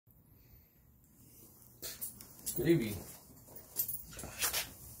Good evening.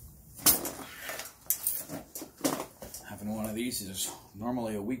 Having one of these is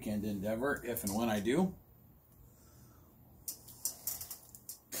normally a weekend endeavor, if and when I do.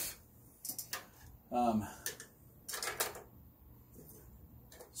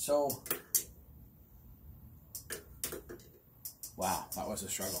 Wow, that was a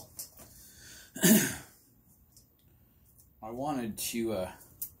struggle. I wanted to,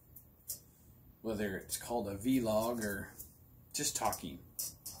 whether it's called a vlog or just talking,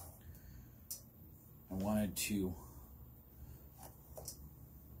 I wanted to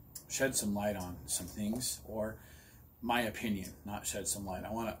shed some light on some things, or my opinion, not shed some light.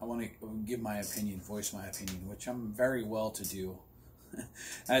 I want to give my opinion, voice my opinion, which I'm very well to do,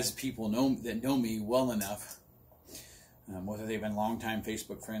 as people know me well enough, whether they've been longtime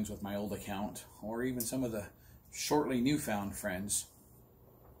Facebook friends with my old account, or even some of the shortly newfound friends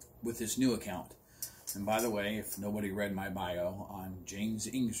with this new account. And by the way, if nobody read my bio on James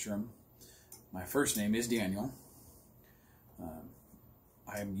Engstrom, my first name is Daniel.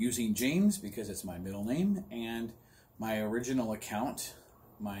 I'm using James because it's my middle name, and my original account,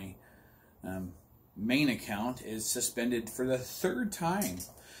 my main account, is suspended for the third time.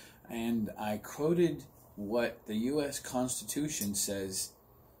 And I quoted what the U.S. Constitution says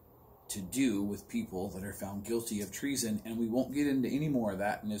to do with people that are found guilty of treason, and we won't get into any more of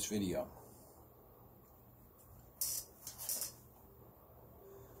that in this video.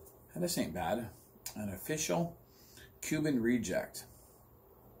 And this ain't bad. An official Cuban reject.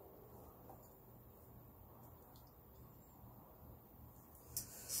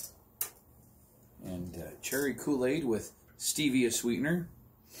 And cherry Kool-Aid with stevia sweetener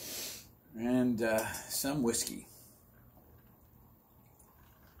and some whiskey.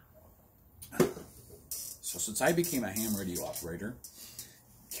 So since I became a ham radio operator,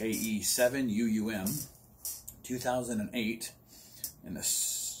 KE7UUM, 2008, in the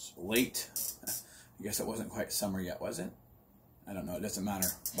late, I guess it wasn't quite summer yet, was it? I don't know, it doesn't matter.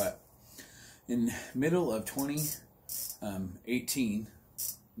 But in middle of 2008,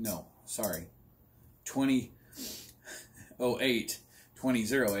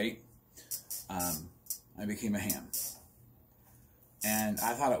 2008, I became a ham. And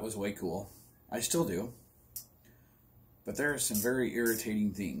I thought it was way cool. I still do. But there are some very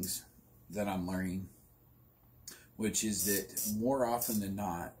irritating things that I'm learning, which is that more often than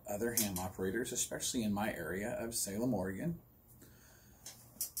not, other ham operators, especially in my area of Salem, Oregon,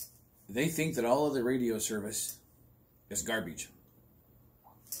 they think that all of the radio service is garbage.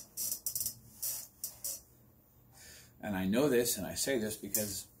 And I know this, and I say this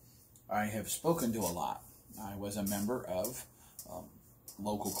because I have spoken to a lot. I was a member of a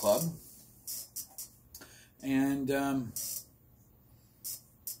local club, and I'm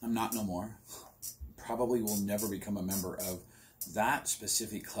not no more. Probably will never become a member of that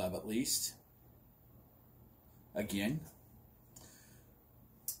specific club, at least. Again,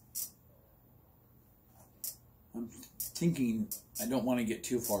 I'm thinking, I don't want to get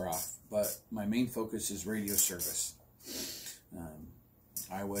too far off, but my main focus is radio service.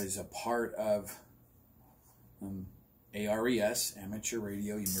 I was a part of ARES, Amateur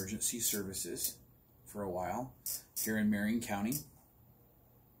Radio Emergency Services, for a while here in Marion County.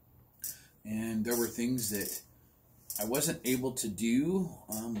 And there were things that I wasn't able to do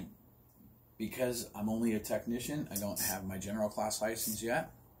because I'm only a technician. I don't have my general class license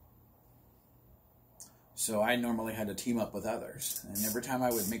yet. So I normally had to team up with others. And every time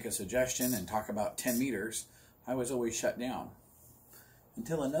I would make a suggestion and talk about 10 meters, I was always shut down.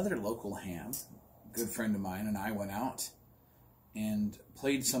 Until another local ham, a good friend of mine, and I went out and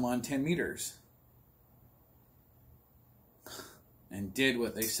played some on 10 meters. And did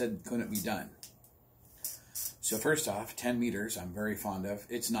what they said couldn't be done. So first off, 10 meters I'm very fond of.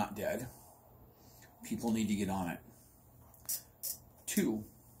 It's not dead. People need to get on it. Two,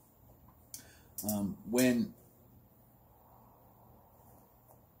 when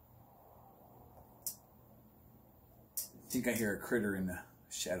I think I hear a critter in the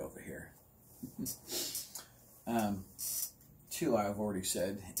shed over here. Two, I've already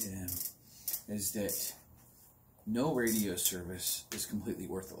said, is that no radio service is completely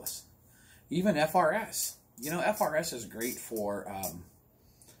worthless. Even FRS. You know, FRS is great for,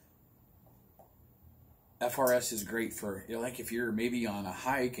 like if you're maybe on a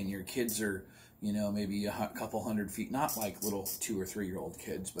hike and your kids are, you know, maybe a couple hundred feet, not like little 2 or 3 year old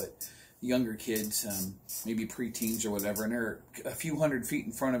kids, but younger kids, maybe preteens or whatever, and they're a few hundred feet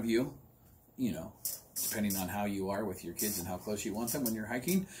in front of you, you know, depending on how you are with your kids and how close you want them when you're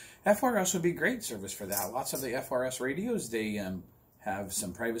hiking. FRS would be great service for that. Lots of the FRS radios, they have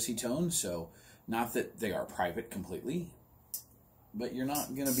some privacy tones, so Not that they are private completely, but you're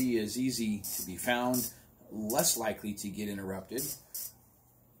not going to be as easy to be found, less likely to get interrupted.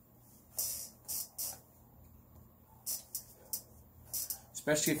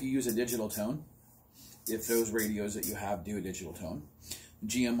 Especially if you use a digital tone, if those radios that you have do a digital tone.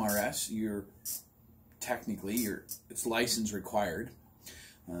 GMRS, it's license required.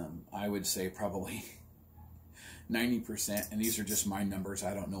 I would say probably 90%, and these are just my numbers.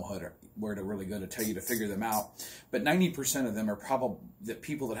 I don't know where to really go to tell you to figure them out. But 90% of them are probably the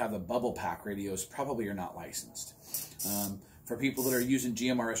people that have the bubble pack radios probably are not licensed. For people that are using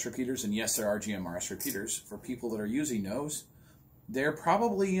GMRS repeaters, and yes, there are GMRS repeaters. For people that are using those, they're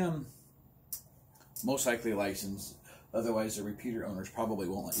probably most likely licensed. Otherwise, the repeater owners probably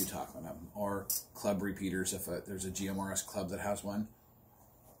won't let you talk on them. Or club repeaters, if there's a GMRS club that has one.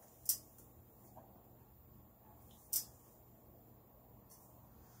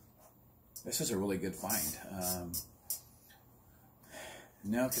 This is a really good find.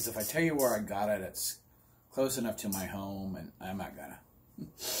 No, because if I tell you where I got it, it's close enough to my home, and I'm not gonna.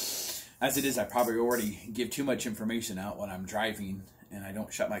 As it is, I probably already give too much information out when I'm driving, and I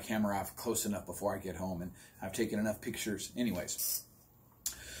don't shut my camera off close enough before I get home, and I've taken enough pictures. Anyways,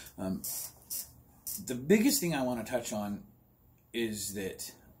 the biggest thing I want to touch on is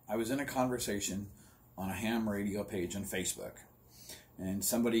that I was in a conversation on a ham radio page on Facebook, and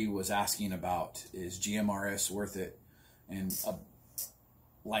somebody was asking about, is GMRS worth it? And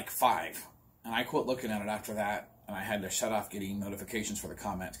like 5. And I quit looking at it after that, and I had to shut off getting notifications for the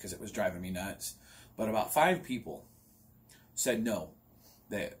comments because it was driving me nuts. But about 5 people said no,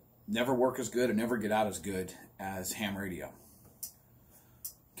 they never work as good and never get out as good as ham radio.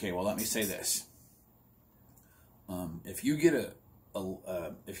 Okay, well, let me say this. If you get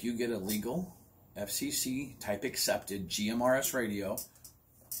a legal FCC type accepted GMRS radio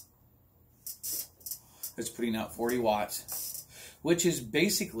that's putting out 40 watts, which is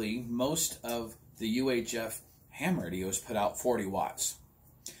basically most of the UHF ham radios put out 40 watts.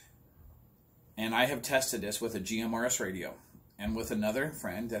 And I have tested this with a GMRS radio and with another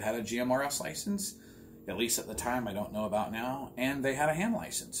friend that had a GMRS license, at least at the time, I don't know about now, and they had a ham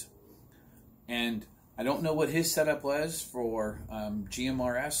license. And I don't know what his setup was for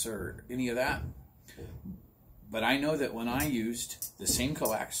GMRS or any of that, but I know that when I used the same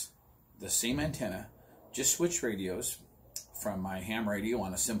coax, the same antenna, just switch radios from my ham radio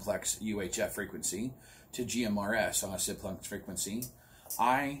on a simplex UHF frequency to GMRS on a simplex frequency,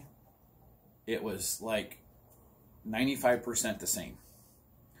 it was like 95% the same.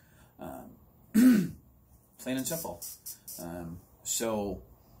 Plain and simple. So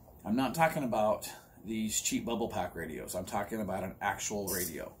I'm not talking about these cheap bubble pack radios. I'm talking about an actual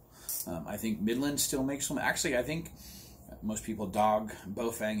radio. I think Midland still makes them. Actually, I think most people, Dog,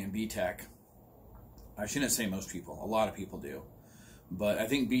 Bofang, and BTEC. I shouldn't say most people. A lot of people do. But I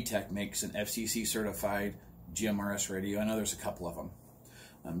think BTEC makes an FCC certified GMRS radio. I know there's a couple of them.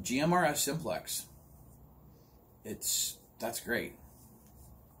 GMRS simplex. That's great.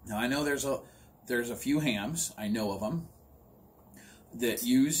 Now I know there's a few hams, I know of them, that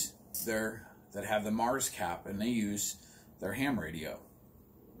have the Mars cap and they use their ham radio.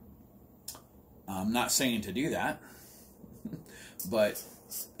 I'm not saying to do that, but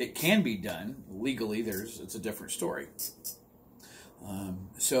it can be done legally. It's a different story.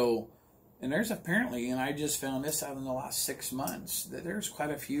 And there's apparently, and I just found this out in the last 6 months, that there's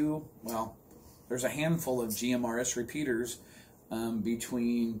quite a few, well, there's a handful of GMRS repeaters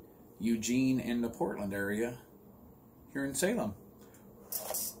between Eugene and the Portland area here in Salem.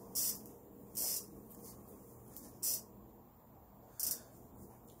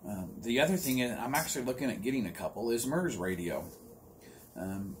 The other thing is, I'm actually looking at getting a couple, is MERS radio.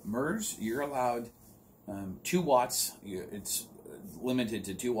 MERS, you're allowed 2 watts. It's limited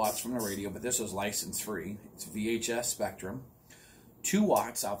to 2 watts from the radio, but this is license free. It's VHS spectrum. 2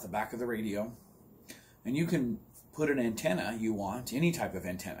 watts out the back of the radio. And you can put an antenna you want, any type of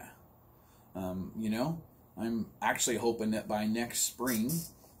antenna. I'm actually hoping that by next spring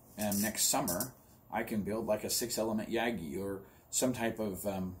and next summer, I can build like a 6-element Yagi or some type of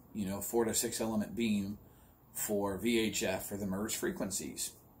 4 to 6 element beam for VHF for the MERS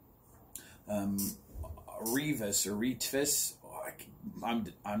frequencies. Revis or Retvis,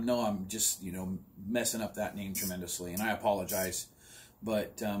 I know I'm just messing up that name tremendously, and I apologize.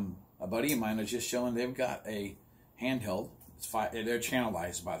 But a buddy of mine was just showing they've got a handheld. They're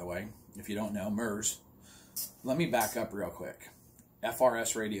channelized, by the way. If you don't know, MERS. Let me back up real quick.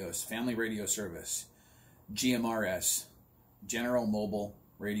 FRS radios, Family Radio Service. GMRS, General Mobile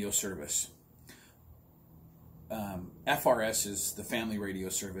Radio Service. FRS is the family radio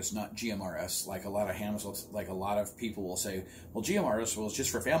service, not GMRS. Like a lot of hams, like a lot of people will say, well, GMRS was just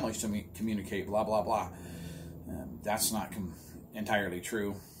for families to communicate, blah, blah, blah. That's not entirely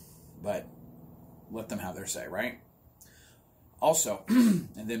true, but let them have their say, right? Also, and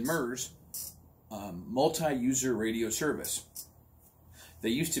then MERS, multi-user radio service. They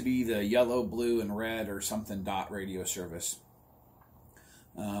used to be the yellow, blue, and red or something dot radio service.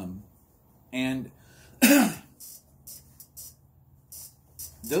 And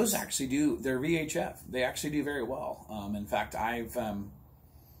those actually they're VHF. They actually do very well. In fact,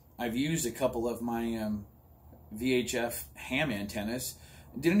 I've used a couple of my VHF ham antennas.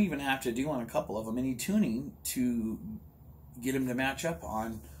 Didn't even have to do on a couple of them any tuning to get them to match up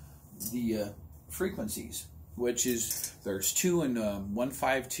on the frequencies, which is there's 2 in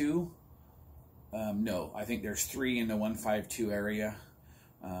 152. No, I think there's 3 in the 152 area.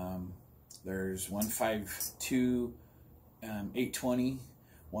 There's 152 820,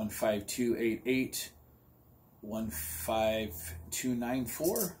 152 88,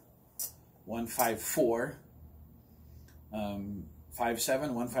 15294, 154,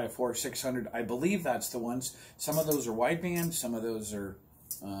 57, 154 600. I believe that's the ones. Some of those are wideband, some of those are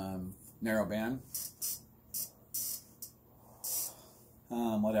narrowband.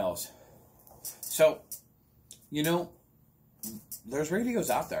 What else? So, you know, there's radios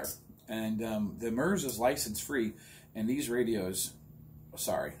out there, and the MERS is license free, and these radios,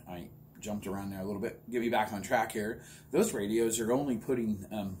 sorry, I jumped around there a little bit, get me back on track here. Those radios are only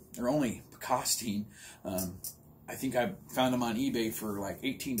costing, I think I found them on eBay for like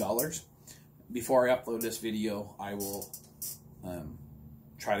 $18. Before I upload this video, I will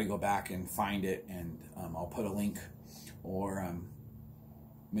try to go back and find it, and I'll put a link or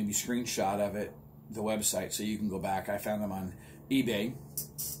maybe screenshot of it, the website, so you can go back. I found them on eBay.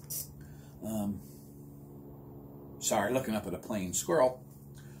 Sorry, looking up at a plain squirrel.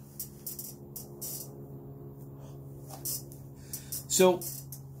 So,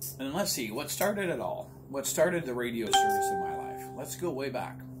 and let's see, what started it all? What started the radio service in my life? Let's go way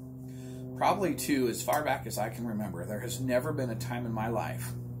back. Probably to as far back as I can remember. There has never been a time in my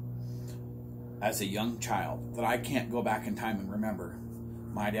life as a young child that I can't go back in time and remember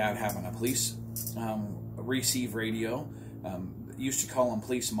my dad having a police receive radio. Used to call them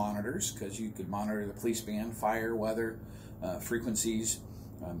police monitors because you could monitor the police band, fire, weather, frequencies,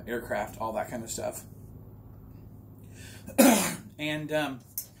 aircraft, all that kind of stuff. And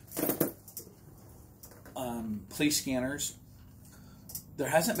police scanners. There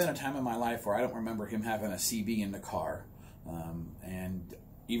hasn't been a time in my life where I don't remember him having a CB in the car. And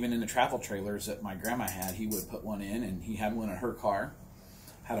even in the travel trailers that my grandma had, he would put one in, and he had one in her car.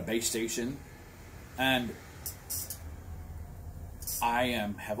 Had a base station. And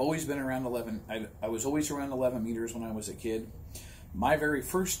I have always been around 11. I was always around 11 meters when I was a kid. My very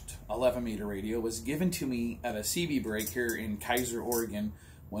first 11 meter radio was given to me at a CB break here in Kaiser, Oregon,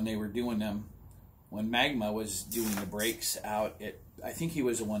 when they were doing them. When Magma was doing the breaks out at, I think he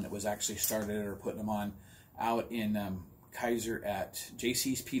was the one that was actually started it or putting them on out in Kaiser at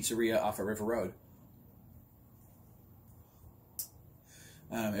JC's Pizzeria off of River Road.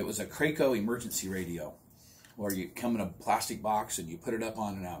 It was a Craco emergency radio, where you come in a plastic box and you put it up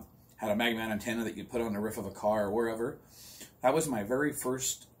on and had a Magma antenna that you put on the roof of a car or wherever. That was my very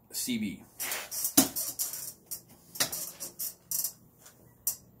first CB.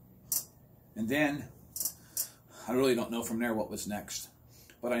 And then, I really don't know from there what was next.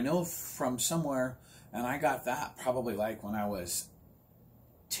 But I know from somewhere, and I got that probably like when I was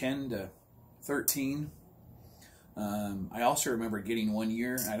 10 to 13. I also remember getting one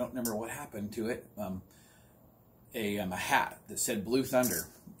year, I don't remember what happened to it, a hat that said Blue Thunder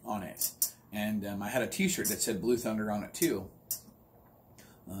on it. And I had a t-shirt that said Blue Thunder on it too.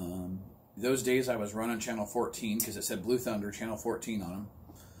 Those days I was running Channel 14 because it said Blue Thunder, Channel 14 on them.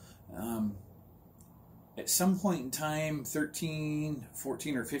 At some point in time, 13,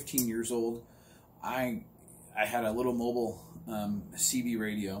 14 or 15 years old, I had a little mobile CB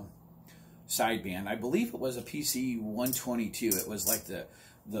radio sideband. I believe it was a PC 122. It was like the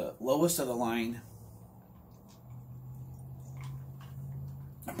lowest of the line,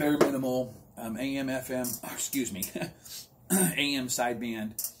 bare minimal AM, FM, excuse me, AM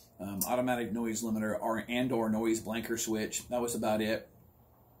sideband, automatic noise limiter, or noise blanker switch. That was about it.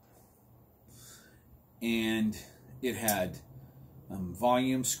 And it had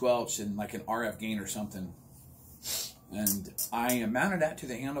volume, squelch, and like an RF gain or something. And I mounted that to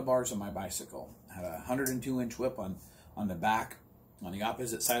the handlebars of my bicycle. I had a 102-inch whip on the back. On the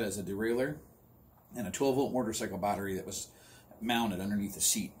opposite side as a derailleur, and a 12-volt motorcycle battery that was mounted underneath the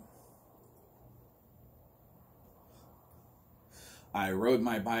seat. I rode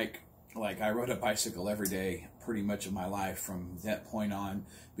my bike, like I rode a bicycle every day pretty much of my life from that point on,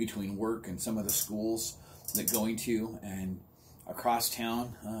 between work and some of the schools that going to and across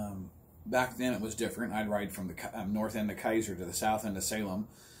town. Back then it was different. I'd ride from the north end of Kaiser to the south end of Salem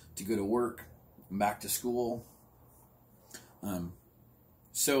to go to work and back to school. And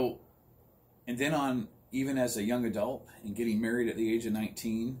then on, even as a young adult and getting married at the age of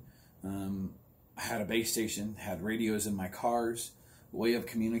 19, I had a base station, had radios in my cars, a way of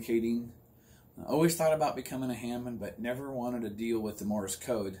communicating. I always thought about becoming a Hammond, but never wanted to deal with the Morse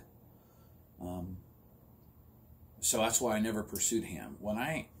code. So that's why I never pursued ham. When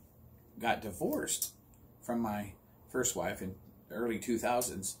I got divorced from my first wife in the early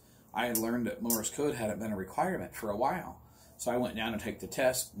 2000s, I had learned that Morse code hadn't been a requirement for a while. So I went down to take the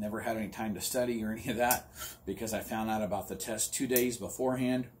test, never had any time to study or any of that, because I found out about the test 2 days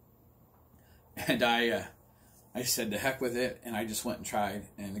beforehand. And I said, to heck with it, and I just went and tried.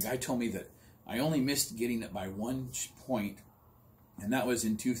 And the guy told me that I only missed getting it by 1 point, and that was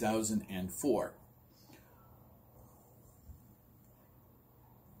in 2004.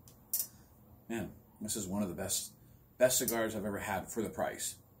 Man, this is one of the best cigars I've ever had for the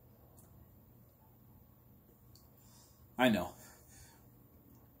price. I know.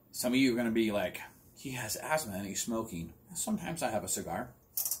 Some of you are going to be like, he has asthma and he's smoking. Sometimes I have a cigar.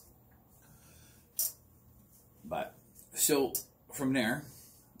 But, so, from there,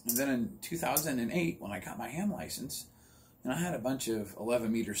 and then in 2008, when I got my ham license, and I had a bunch of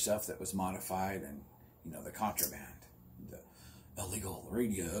 11-meter stuff that was modified, and, you know, the contraband, the illegal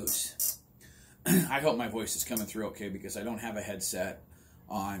radios. I hope my voice is coming through okay, because I don't have a headset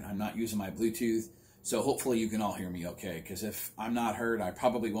on. I'm not using my Bluetooth. So hopefully you can all hear me okay, because if I'm not heard, I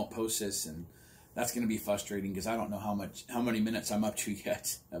probably won't post this, and that's going to be frustrating, because I don't know how many minutes I'm up to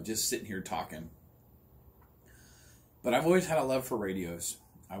yet of just sitting here talking. But I've always had a love for radios.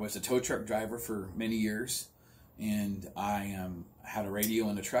 I was a tow truck driver for many years, and I had a radio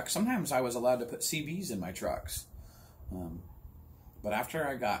in the truck. Sometimes I was allowed to put CBs in my trucks. But after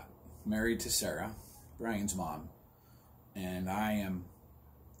I got married to Sarah, Brian's mom, and I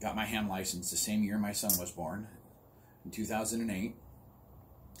got my ham license the same year my son was born, in 2008,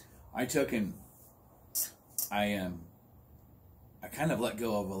 I took and I kind of let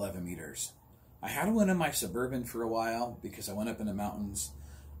go of 11 meters. I had one in my Suburban for a while because I went up in the mountains.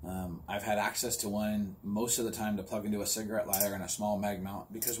 I've had access to one most of the time to plug into a cigarette lighter and a small mag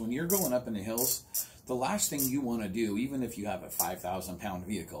mount, because when you're going up in the hills, the last thing you want to do, even if you have a 5,000-pound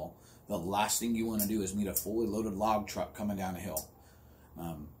vehicle, the last thing you want to do is meet a fully loaded log truck coming down a hill.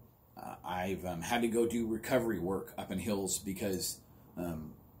 I've had to go do recovery work up in hills because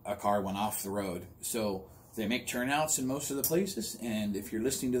a car went off the road. So they make turnouts in most of the places, and if you're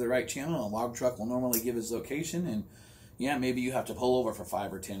listening to the right channel, a log truck will normally give its location, and yeah, maybe you have to pull over for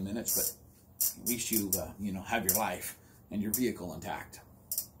 5 or 10 minutes, but at least you have your life and your vehicle intact.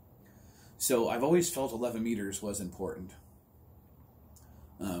 So I've always felt 11 meters was important.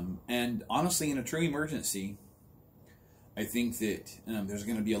 And honestly, in a true emergency, I think that there's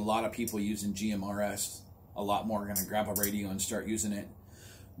going to be a lot of people using GMRS. A lot more are going to grab a radio and start using it.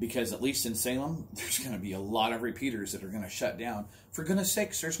 Because at least in Salem, there's going to be a lot of repeaters that are going to shut down. For goodness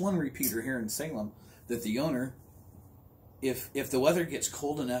sakes, there's one repeater here in Salem that the owner, if the weather gets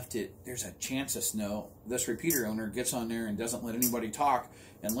cold enough there's a chance of snow, this repeater owner gets on there and doesn't let anybody talk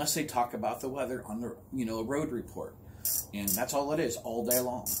unless they talk about the weather on the a road report. And that's all it is, all day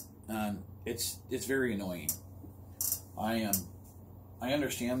long. It's very annoying. I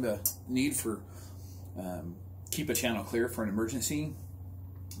understand the need for keep a channel clear for an emergency,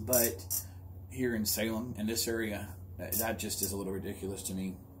 but here in Salem, in this area, that just is a little ridiculous to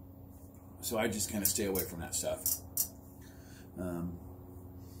me. So I just kind of stay away from that stuff.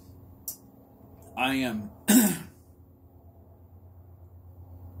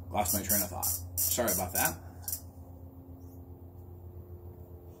 Lost my train of thought. Sorry about that.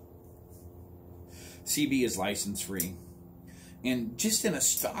 CB is license free. And just in a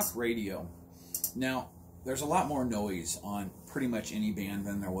stock radio, now there's a lot more noise on pretty much any band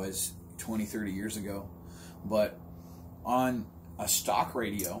than there was 20, 30 years ago. But on a stock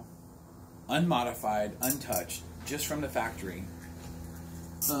radio, unmodified, untouched, just from the factory,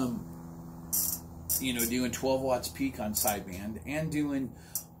 doing 12 watts peak on sideband and doing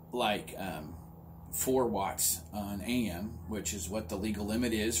like 4 watts on AM, which is what the legal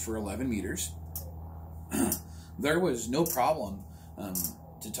limit is for 11 meters. There was no problem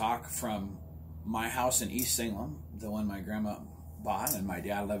to talk from my house in East Salem, the one my grandma bought and my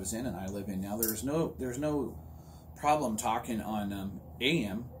dad lives in and I live in now. There's no problem talking on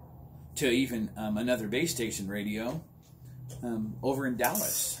AM to even another base station radio over in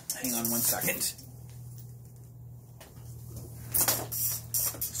Dallas. Hang on one second.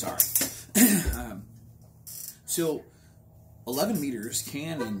 Sorry. So 11 meters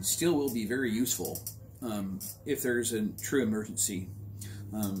can and still will be very useful if there's a true emergency.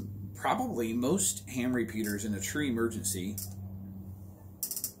 Probably most ham repeaters in a true emergency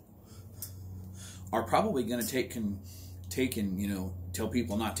are probably going to take and tell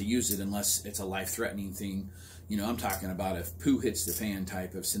people not to use it unless it's a life-threatening thing. I'm talking about if poo hits the fan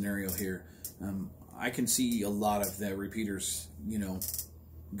type of scenario here. I can see a lot of the repeaters,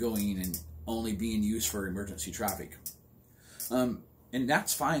 going and only being used for emergency traffic. And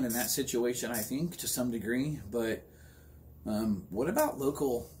that's fine in that situation, I think, to some degree. But what about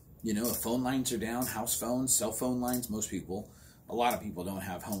local, if phone lines are down, house phones, cell phone lines? A lot of people don't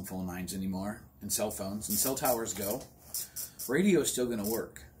have home phone lines anymore, and cell phones, and cell towers go. Radio is still going to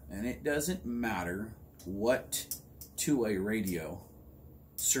work. And it doesn't matter what two-way radio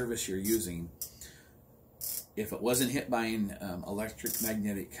service you're using. If it wasn't hit by an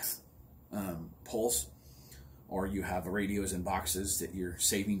electromagnetic pulse, or you have radios in boxes that you're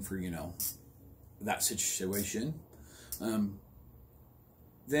saving for, that situation, then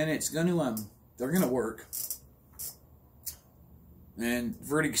it's going to, they're going to work. And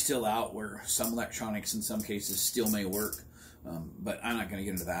verdict's still out where some electronics in some cases still may work, but I'm not going to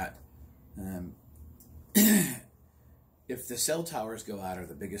get into that. If the cell towers go out are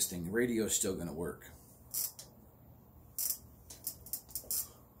the biggest thing, the radio is still going to work.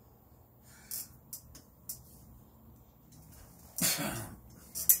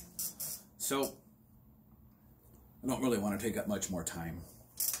 So, I don't really want to take up much more time.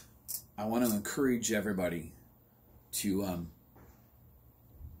 I want to encourage everybody to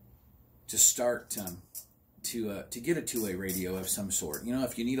start to get a two-way radio of some sort.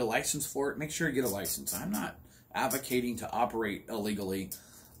 If you need a license for it, make sure you get a license. I'm not advocating to operate illegally.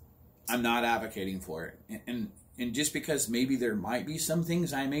 I'm not advocating for it. And just because maybe there might be some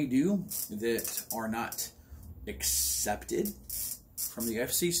things I may do that are not accepted from the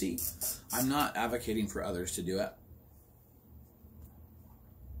FCC, I'm not advocating for others to do it.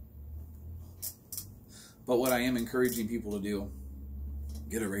 But what I am encouraging people to do,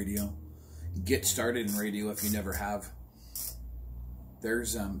 get a radio. Get started in radio if you never have.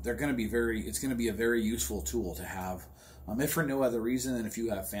 It's going to be a very useful tool to have, if for no other reason than if you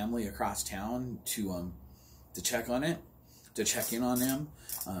have family across town to check on it, to check in on them,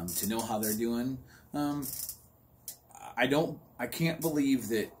 to know how they're doing. I can't believe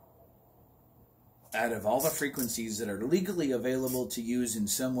that out of all the frequencies that are legally available to use in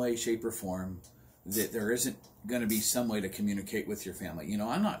some way, shape, or form, that there isn't going to be some way to communicate with your family.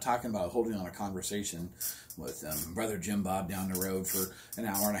 I'm not talking about holding on a conversation with Brother Jim Bob down the road for an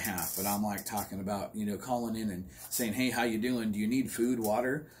hour and a half, but I'm like talking about, calling in and saying, hey, how you doing? Do you need food,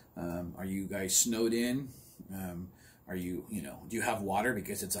 water? Are you guys snowed in? Do you have water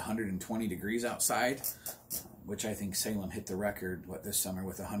because it's 120 degrees outside? Which I think Salem hit the record, this summer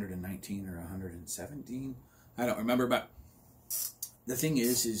with 119 or 117? I don't remember, but the thing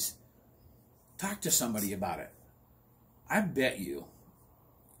is talk to somebody about it. I bet you,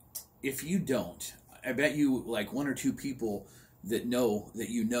 if you don't, I bet you like one or two people that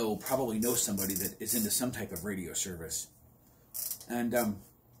probably know somebody that is into some type of radio service. And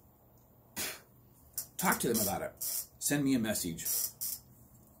talk to them about it. Send me a message.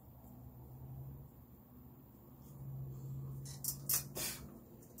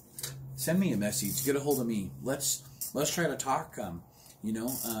 Send me a message. Get a hold of me. Let's try to talk.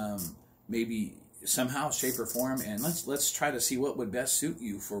 Maybe somehow, shape, or form, and let's try to see what would best suit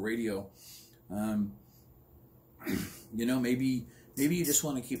you for radio. Maybe you just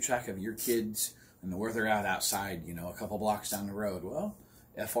want to keep track of your kids and where they're at outside. A couple blocks down the road. Well,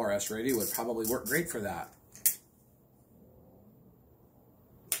 FRS radio would probably work great for that.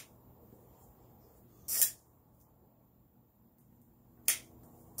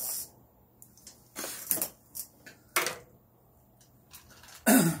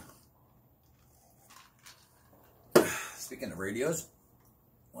 Speaking of radios,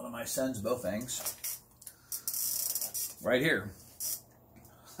 one of my son's Baofengs, right here.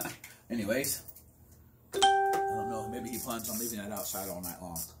 Anyways, I don't know, maybe he plans on leaving that outside all night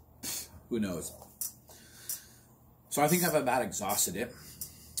long. Who knows? So I think I've about exhausted it.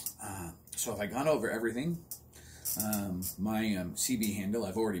 So if I've gone over everything, my CB handle,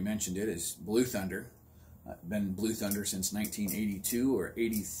 I've already mentioned it, is Blue Thunder. I've been Blue Thunder since 1982 or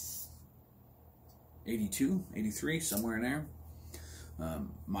 82, 83, somewhere in there. I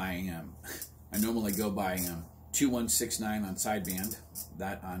normally go by 2169 on sideband,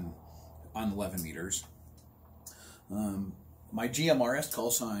 that on 11 meters. My GMRS call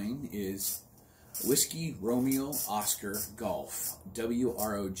sign is Whiskey Romeo Oscar Golf,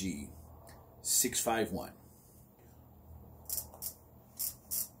 WROG 651.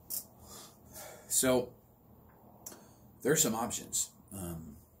 So there's some options.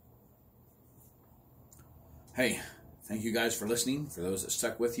 Hey, thank you guys for listening. For those that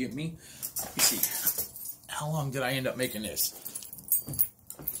stuck with me, let me see. How long did I end up making this?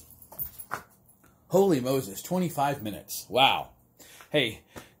 Holy Moses, 25 minutes. Wow. Hey,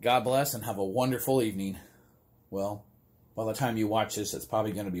 God bless and have a wonderful evening. Well, by the time you watch this, it's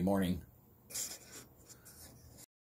probably going to be morning.